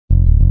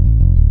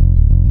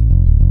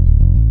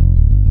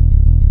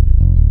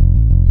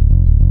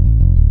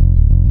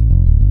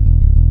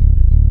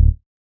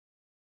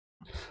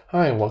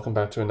Hi, and welcome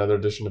back to another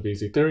edition of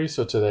Easy Theory.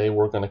 So today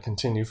we're going to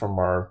continue from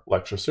our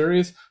lecture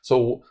series.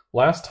 So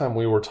last time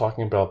we were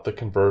talking about the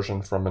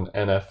conversion from an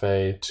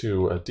NFA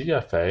to a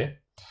DFA.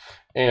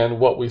 And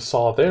what we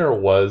saw there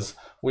was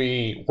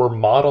we were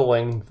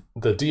modeling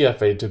the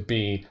DFA to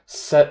be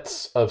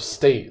sets of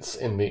states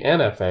in the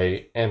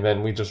NFA, and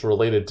then we just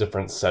related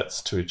different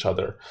sets to each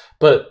other.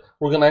 But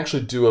we're going to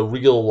actually do a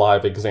real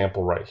live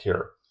example right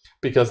here,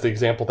 because the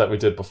example that we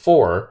did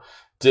before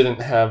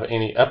didn't have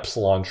any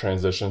epsilon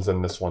transitions,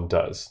 and this one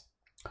does.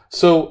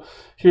 So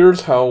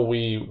here's how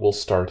we will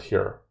start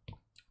here.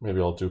 Maybe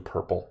I'll do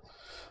purple.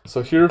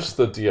 So here's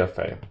the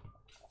DFA.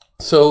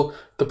 So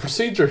the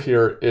procedure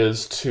here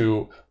is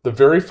the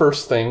very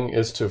first thing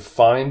is to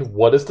find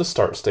what is the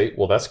start state.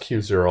 Well, that's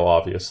Q0,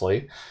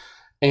 obviously.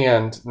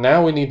 And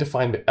now we need to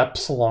find the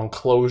epsilon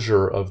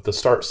closure of the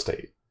start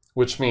state,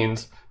 which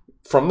means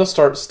from the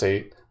start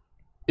state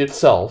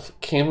itself,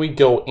 can we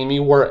go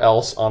anywhere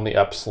else on the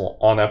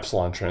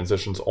epsilon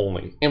transitions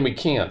only? And we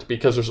can't,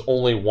 because there's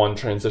only one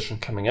transition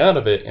coming out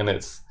of it, and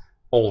it's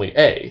only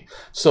A.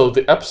 So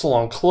the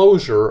epsilon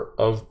closure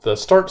of the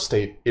start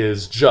state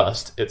is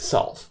just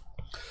itself.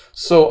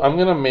 So I'm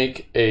going to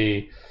make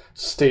a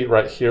state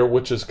right here,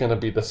 which is going to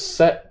be the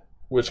set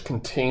which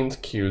contains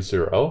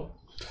Q0.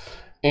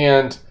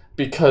 And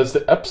because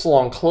the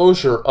epsilon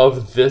closure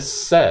of this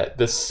set,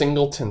 this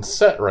singleton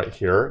set right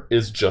here,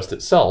 is just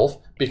itself,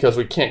 because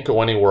we can't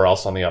go anywhere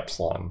else on the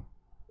epsilon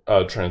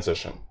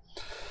transition.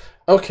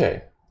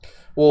 Okay,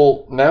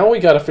 well, now we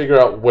got to figure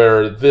out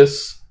where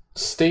this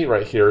state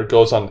right here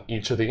goes on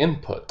each of the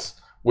inputs,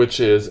 which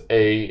is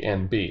A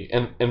and B.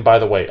 And by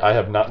the way, I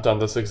have not done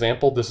this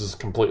example. This is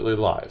completely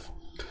live.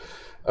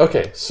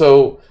 Okay,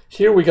 so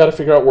here we got to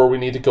figure out where we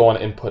need to go on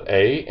input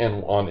A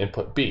and on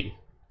input B.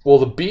 Well,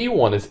 the B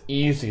one is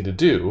easy to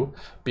do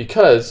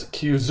because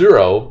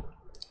Q0,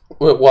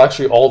 well,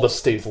 actually all the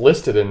states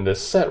listed in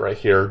this set right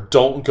here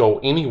don't go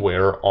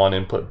anywhere on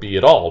input B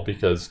at all,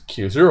 because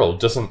Q0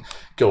 doesn't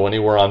go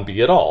anywhere on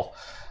B at all.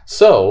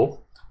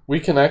 So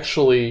we can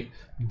actually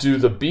do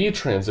the B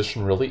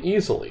transition really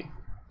easily.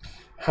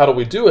 How do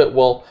we do it?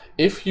 Well,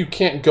 if you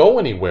can't go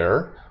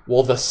anywhere,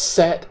 well, the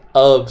set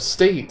of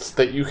states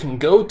that you can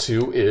go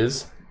to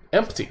is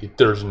empty.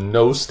 There's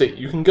no state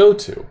you can go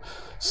to.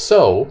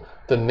 So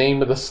the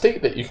name of the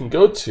state that you can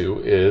go to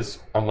is,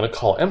 I'm going to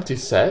call empty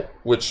set,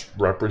 which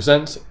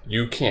represents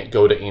you can't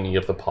go to any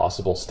of the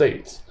possible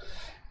states.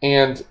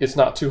 And it's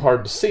not too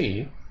hard to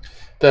see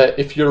that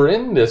if you're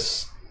in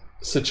this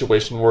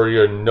situation where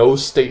you're no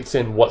states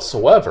in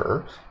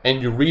whatsoever,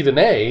 and you read an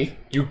A,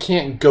 you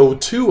can't go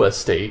to a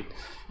state.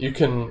 You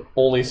can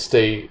only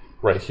stay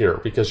right here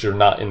because you're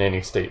not in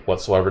any state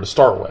whatsoever to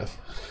start with.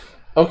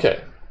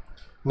 Okay,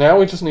 now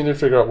we just need to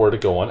figure out where to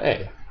go on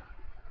A.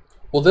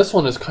 Well, this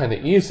one is kind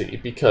of easy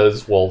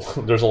because, well,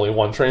 there's only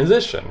one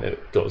transition.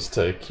 It goes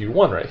to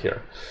Q1 right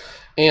here.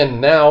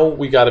 And now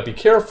we got to be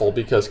careful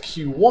because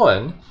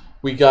Q1,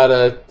 we got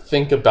to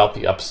think about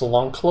the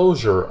epsilon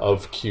closure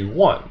of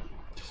Q1.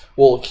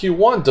 Well,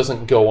 Q1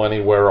 doesn't go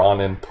anywhere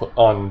on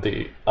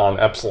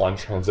epsilon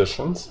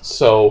transitions,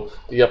 so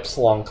the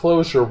epsilon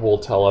closure will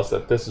tell us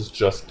that this is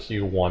just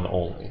Q1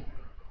 only.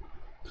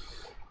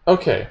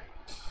 Okay,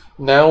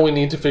 now we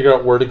need to figure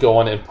out where to go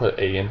on input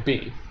A and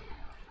B.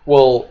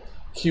 Well,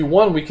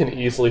 Q1 we can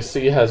easily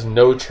see has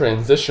no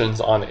transitions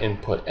on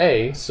input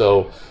A,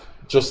 so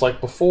just like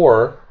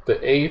before,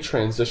 the A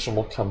transition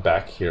will come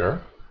back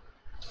here.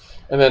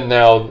 And then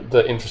now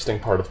the interesting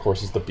part, of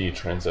course, is the B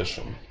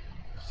transition.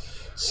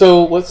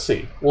 So let's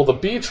see. Well, the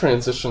B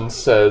transition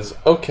says,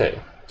 okay,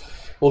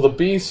 well, the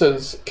B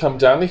says come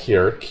down to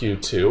here,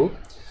 Q2,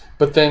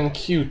 but then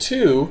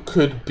Q2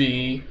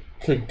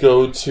 could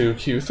go to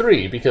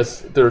Q3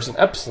 because there's an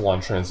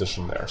epsilon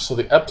transition there. So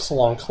the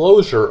epsilon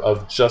closure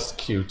of just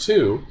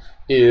Q2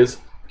 is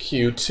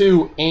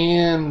Q2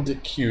 and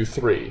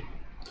Q3.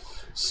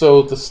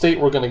 So the state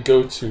we're going to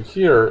go to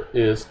here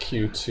is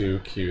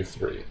Q2,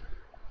 Q3.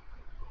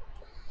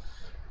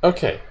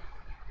 Okay,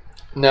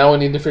 now we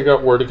need to figure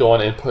out where to go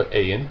on input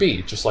A and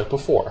B, just like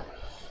before.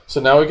 So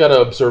now we got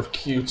to observe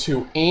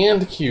Q2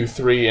 and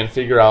Q3 and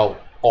figure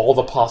out all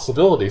the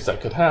possibilities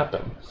that could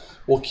happen.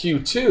 Well,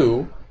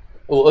 Q2,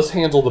 well, let's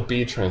handle the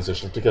B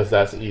transitions because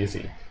that's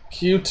easy.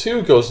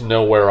 Q2 goes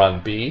nowhere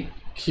on B.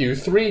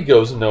 Q3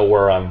 goes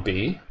nowhere on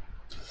B.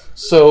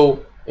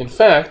 So, in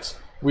fact,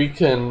 we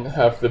can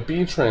have the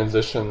B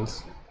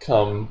transitions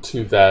come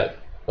to that.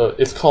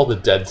 It's called the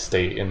dead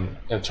state in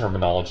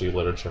terminology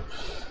literature.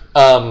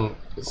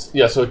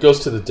 Yeah, so it goes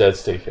to the dead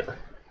state here.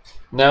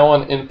 Now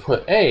on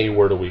input A,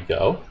 where do we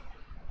go?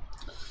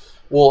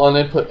 Well, on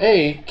input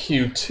A,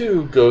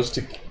 Q2 goes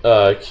to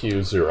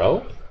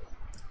Q0.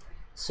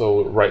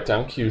 So write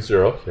down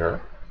Q0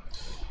 here.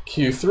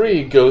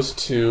 Q3 goes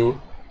to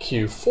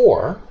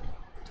Q4.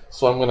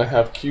 So I'm going to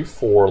have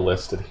Q4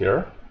 listed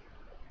here.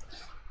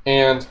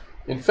 And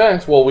in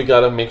fact, well, we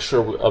got to make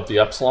sure of the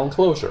epsilon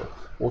closure.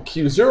 Well,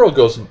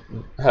 Q0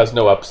 has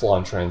no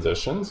epsilon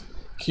transitions.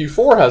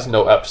 Q4 has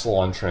no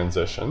epsilon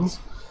transitions.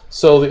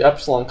 So the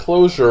epsilon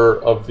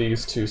closure of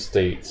these two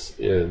states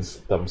is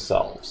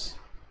themselves,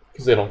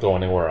 because they don't go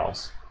anywhere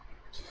else.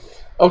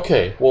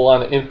 Okay, well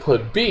on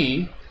input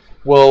B,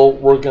 well,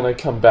 we're going to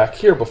come back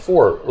here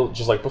before,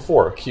 just like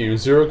before.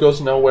 Q0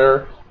 goes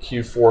nowhere,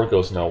 Q4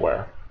 goes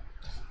nowhere.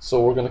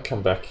 So we're going to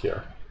come back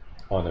here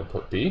on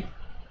input B.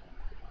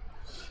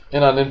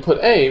 And on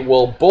input A,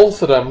 well,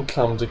 both of them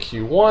come to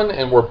Q1,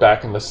 and we're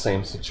back in the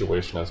same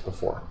situation as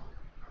before.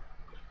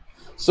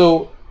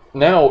 So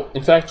now,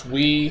 in fact,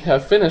 we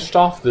have finished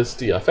off this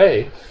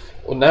DFA.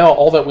 Well, now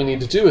all that we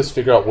need to do is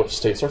figure out which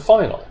states are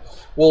final.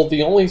 Well,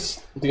 the only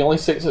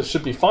states that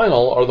should be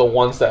final are the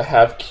ones that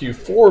have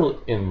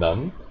Q4 in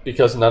them,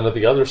 because none of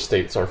the other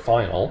states are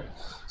final.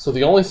 So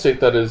the only state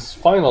that is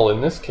final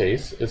in this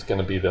case is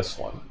going to be this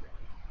one.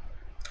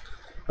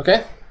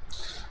 Okay?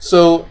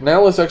 So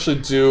now let's actually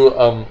do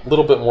a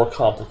little bit more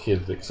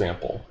complicated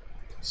example.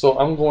 So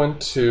I'm going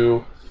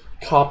to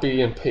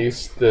copy and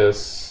paste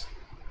this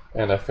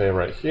NFA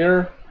right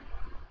here.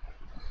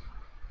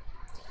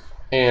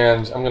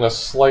 And I'm going to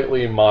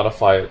slightly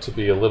modify it to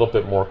be a little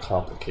bit more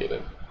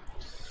complicated.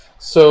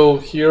 So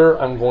here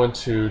I'm going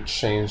to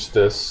change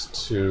this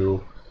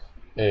to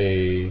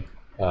a,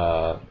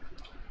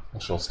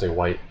 actually I'll stay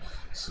white.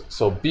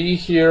 So B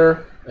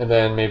here, and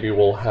then maybe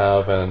we'll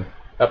have an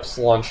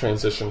epsilon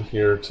transition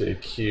here to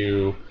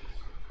Q,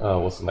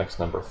 what's the next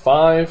number,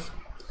 5.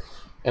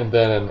 And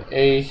then an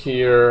A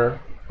here,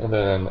 and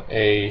then an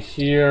A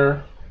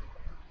here.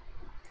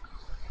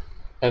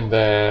 And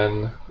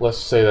then let's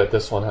say that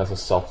this one has a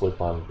self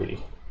loop on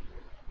B.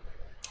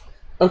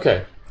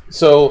 Okay,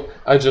 so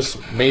I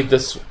just made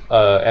this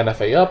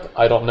NFA up.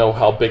 I don't know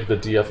how big the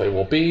DFA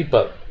will be,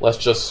 but let's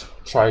just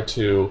try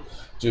to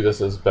do this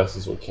as best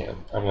as we can.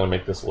 I'm going to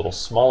make this a little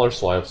smaller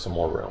so I have some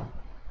more room.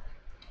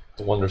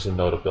 The wonders of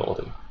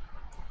notability.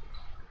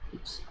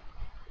 Oops,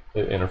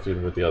 it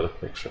interfered with the other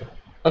picture.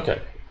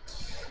 Okay,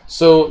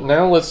 so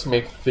now let's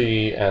make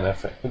the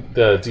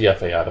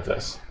DFA out of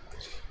this.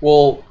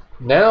 Well,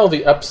 now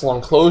the epsilon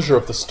closure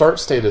of the start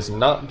state is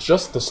not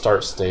just the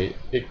start state,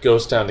 it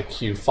goes down to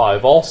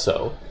Q5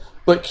 also,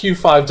 but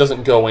Q5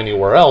 doesn't go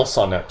anywhere else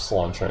on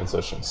epsilon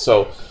transition.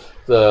 So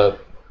the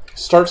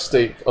start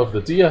state of the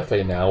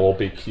DFA now will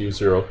be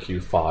Q0,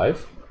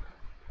 Q5.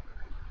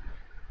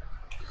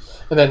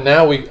 And then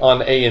now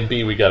on A and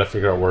B we got to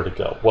figure out where to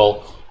go.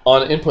 Well,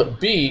 on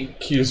input B,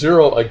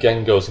 Q0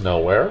 again goes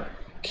nowhere.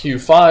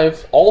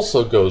 Q5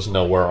 also goes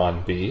nowhere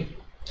on B.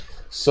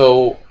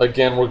 So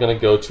again, we're going to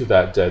go to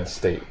that dead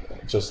state,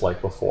 just like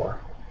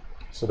before.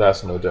 So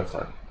that's no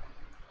different.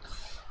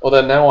 Well,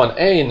 then now on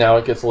A, now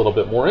it gets a little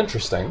bit more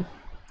interesting.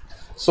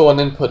 So on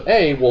input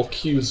A, well,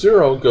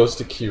 Q0 goes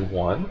to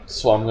Q1.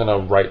 So I'm going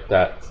to write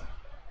that.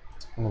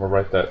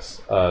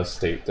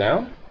 State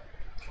down.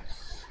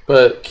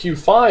 But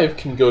Q5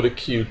 can go to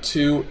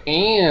Q2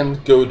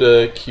 and go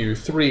to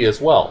Q3 as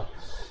well.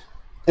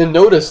 And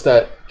notice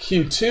that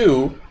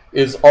Q2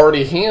 is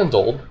already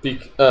handled,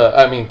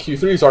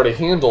 Q3 is already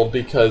handled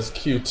because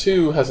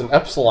Q2 has an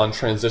epsilon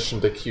transition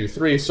to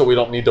Q3, so we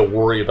don't need to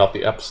worry about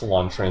the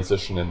epsilon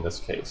transition in this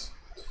case.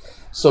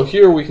 So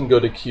here we can go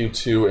to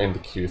Q2 and to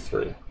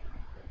Q3.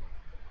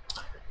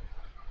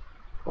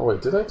 Oh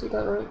wait, did I do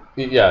that right?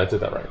 Yeah, I did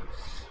that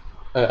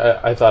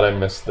right. I thought I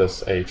missed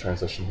this A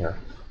transition here.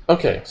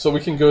 Okay, so we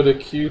can go to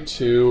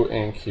Q2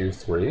 and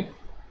Q3.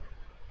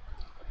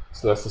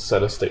 So that's the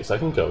set of states I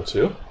can go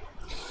to.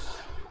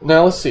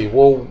 Now let's see,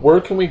 well,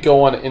 where can we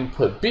go on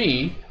input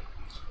B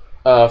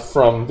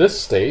from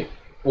this state?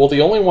 Well, the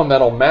only one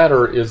that'll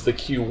matter is the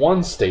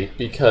Q1 state,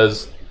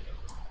 because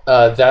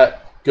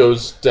that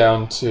goes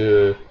down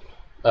to,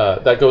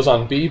 that goes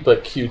on B,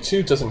 but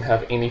Q2 doesn't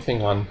have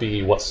anything on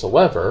B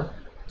whatsoever.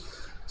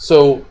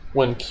 So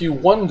when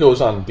Q1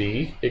 goes on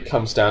B, it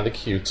comes down to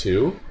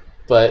Q2,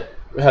 but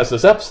it has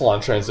this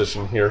epsilon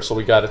transition here, so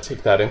we got to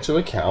take that into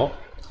account.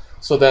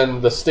 So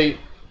then the state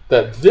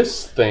that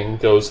this thing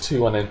goes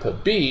to on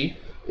input B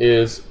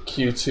is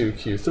Q2,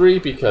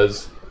 Q3,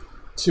 because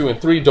 2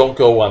 and 3 don't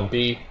go on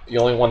B. The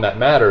only one that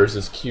matters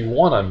is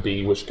Q1 on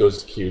B, which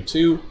goes to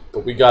Q2,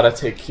 but we got to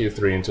take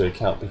Q3 into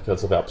account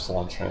because of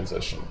epsilon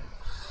transition.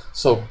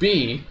 So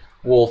B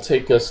will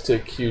take us to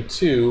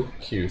Q2,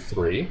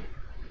 Q3.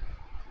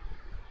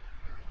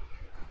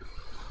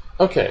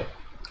 Okay,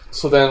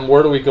 so then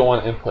where do we go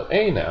on input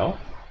A now?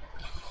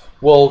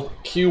 Well,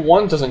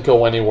 Q1 doesn't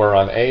go anywhere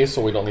on A,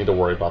 so we don't need to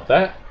worry about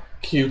that.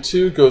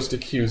 Q2 goes to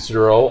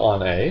Q0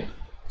 on A,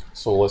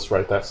 so let's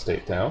write that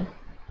state down.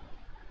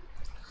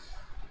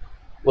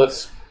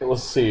 Let's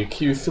see,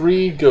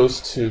 Q3 goes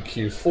to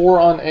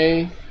Q4 on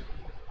A,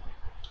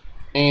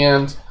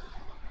 and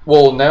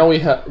well, now we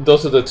have,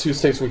 those are the two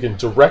states we can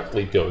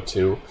directly go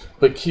to,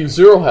 but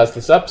Q0 has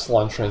this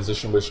epsilon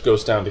transition which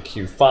goes down to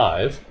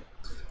Q5,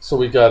 so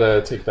we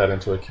gotta take that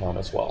into account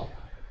as well.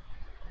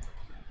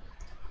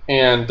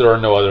 And there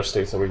are no other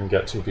states that we can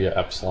get to via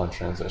epsilon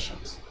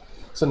transitions.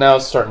 So now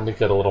it's starting to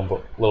get a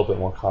little bit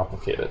more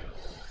complicated.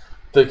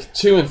 The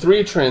 2 and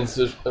 3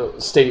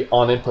 state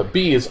on input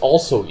B is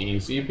also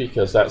easy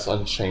because that's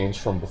unchanged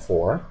from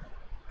before.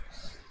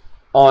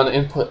 On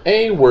input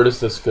A, where does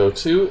this go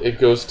to? It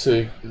goes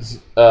to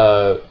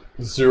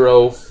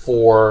 0,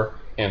 4,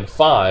 and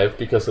 5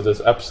 because of this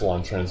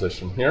epsilon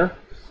transition here.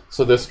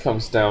 So this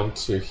comes down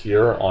to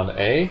here on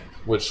A,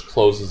 which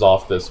closes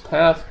off this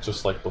path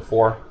just like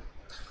before.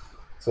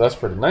 So that's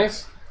pretty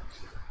nice.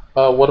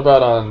 What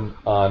about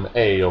on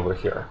A over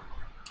here?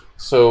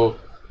 So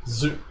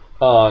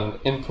on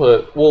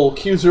input, well,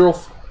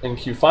 Q0 and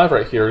Q5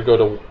 right here go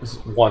to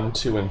 1,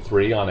 2, and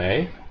 3 on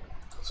A.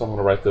 So I'm going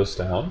to write those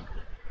down.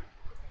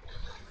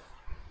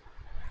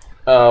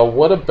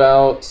 What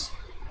about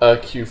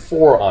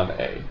Q4 on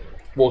A?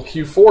 Well,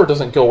 Q4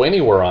 doesn't go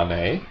anywhere on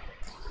A.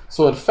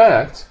 So in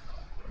fact,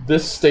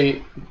 this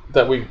state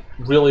that we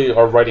really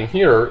are writing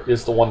here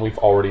is the one we've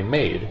already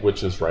made,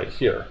 which is right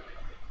here.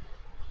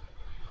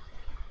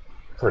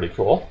 Pretty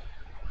cool.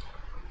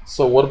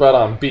 So what about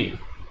on B?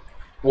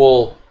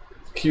 Well,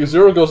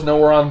 Q0 goes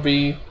nowhere on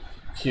B,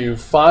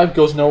 Q5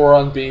 goes nowhere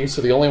on B,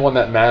 so the only one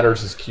that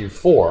matters is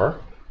Q4,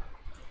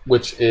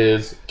 which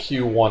is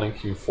Q1 and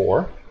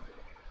Q4.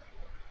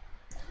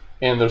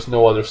 And there's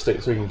no other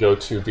states we can go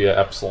to via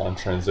epsilon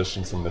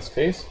transitions in this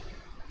case.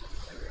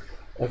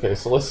 Okay,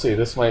 so let's see,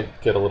 this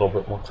might get a little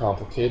bit more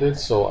complicated,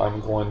 so I'm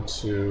going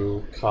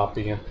to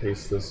copy and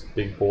paste this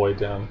big boy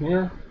down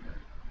here.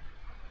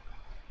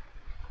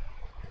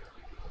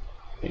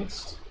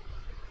 Paste.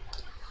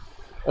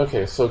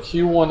 Okay, so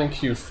Q1 and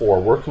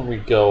Q4, where can we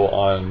go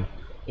on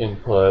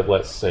input,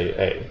 let's say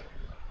A?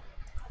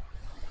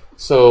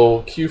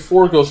 So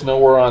Q4 goes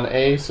nowhere on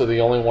A, so the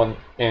only one,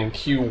 and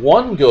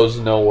Q1 goes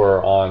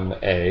nowhere on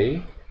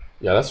A.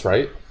 Yeah, that's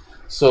right.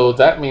 So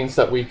that means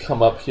that we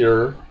come up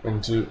here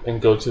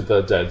and go to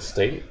the dead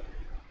state.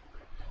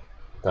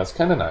 That's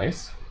kind of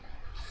nice.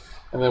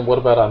 And then what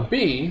about on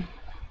B?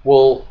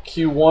 Well,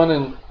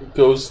 Q4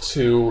 goes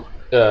to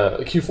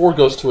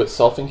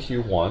itself in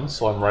Q1,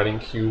 so I'm writing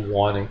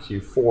Q1 and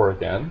Q4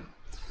 again.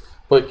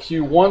 But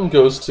Q1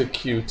 goes to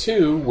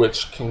Q2,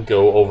 which can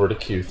go over to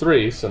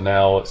Q3, so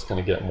now it's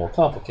going to get more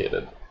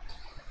complicated.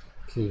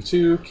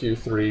 Q2,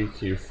 Q3,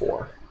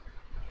 Q4.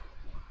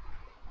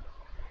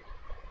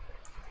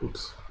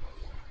 Oops.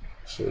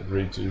 Should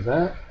redo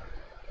that.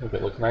 Make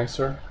it look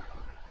nicer.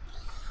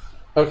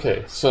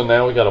 Okay, so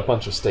now we got a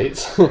bunch of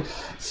states.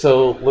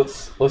 So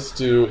let's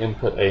do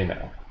input A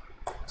now.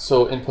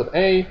 So input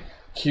A,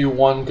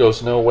 Q1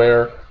 goes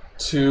nowhere,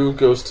 2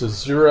 goes to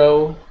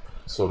 0,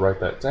 so write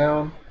that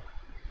down.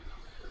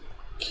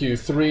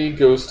 Q3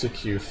 goes to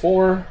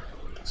Q4,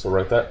 so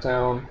write that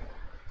down.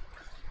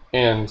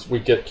 And we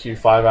get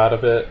Q5 out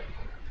of it.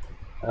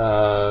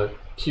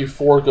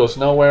 Q4 goes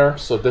nowhere,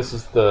 so this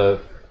is the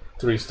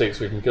 3 states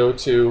we can go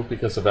to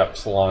because of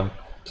epsilon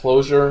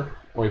closure.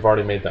 And we've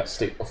already made that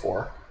state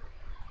before.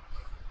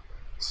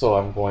 So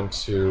I'm going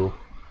to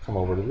come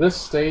over to this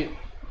state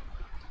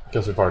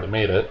because we've already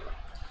made it.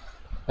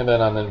 And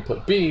then on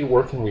input B,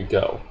 where can we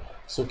go?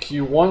 So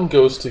Q1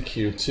 goes to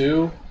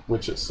Q2,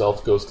 which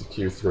itself goes to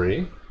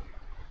Q3.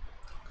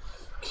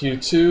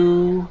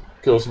 Q2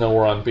 goes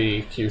nowhere on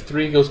B.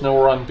 Q3 goes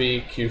nowhere on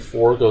B.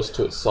 Q4 goes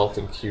to itself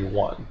in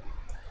Q1.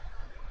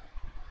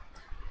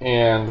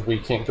 And we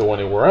can't go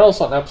anywhere else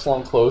on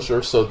epsilon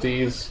closure, so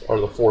these are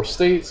the 4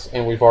 states,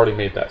 and we've already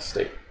made that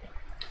state.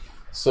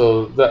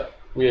 So that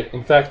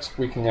in fact,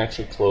 we can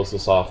actually close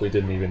this off. We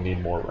didn't even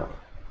need more room,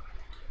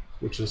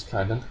 which is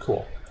kind of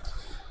cool.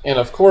 And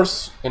of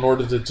course, in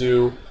order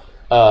to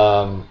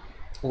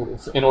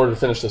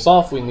finish this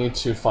off, we need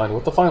to find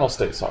what the final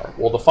states are.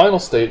 Well, the final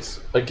states,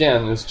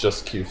 again, is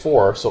just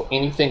Q4, so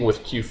anything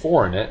with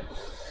Q4 in it.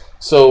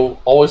 So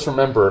always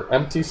remember,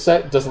 empty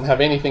set doesn't have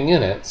anything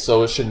in it,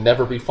 so it should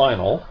never be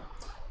final.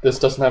 This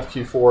doesn't have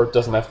Q4,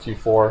 doesn't have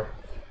Q4.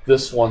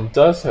 This one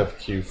does have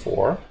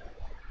Q4.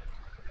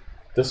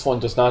 This one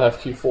does not have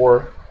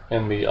Q4,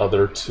 and the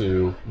other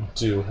 2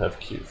 do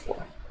have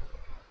Q4.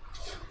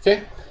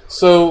 Okay,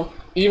 so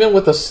even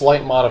with a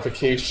slight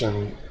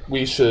modification,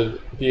 we should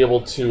be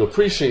able to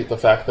appreciate the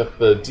fact that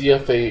the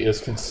DFA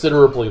is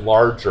considerably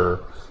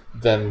larger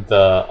than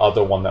the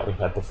other one that we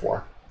had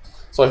before.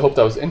 So I hope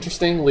that was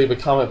interesting. Leave a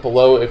comment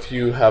below if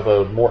you have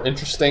a more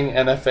interesting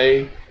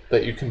NFA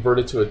that you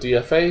converted to a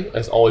DFA.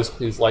 As always,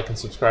 please like and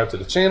subscribe to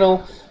the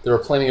channel. There are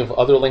plenty of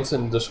other links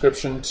in the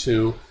description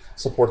to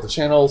support the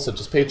channel, such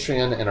as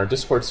Patreon and our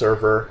Discord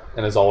server.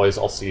 And as always,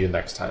 I'll see you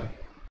next time.